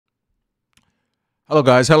Hello,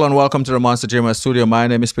 guys. Hello, and welcome to the Monster Gym Studio. My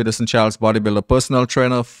name is Peterson Charles, bodybuilder, personal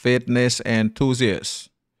trainer, fitness enthusiast.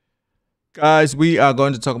 Guys, we are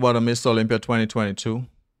going to talk about Mr. Olympia 2022.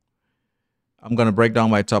 I'm going to break down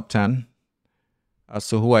my top 10 as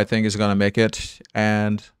to who I think is going to make it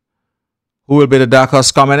and who will be the dark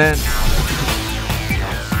horse coming in.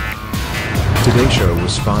 Today's show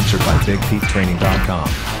was sponsored by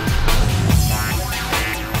BigPeteTraining.com.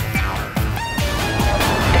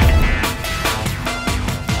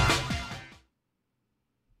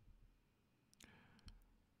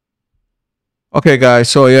 Okay, guys.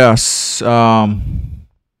 So yes, it's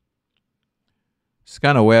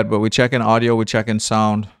kind of weird, but we're checking audio, we're checking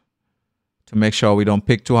sound to make sure we don't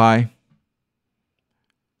pick too high,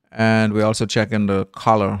 and we're also checking the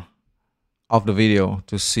color of the video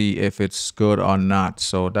to see if it's good or not.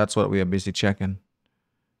 So that's what we are busy checking,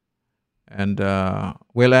 and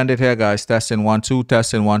we'll end it here, guys. Testing 1 2,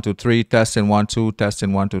 testing 1 2 3, testing 1 2,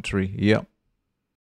 testing 1 2 3. Yep.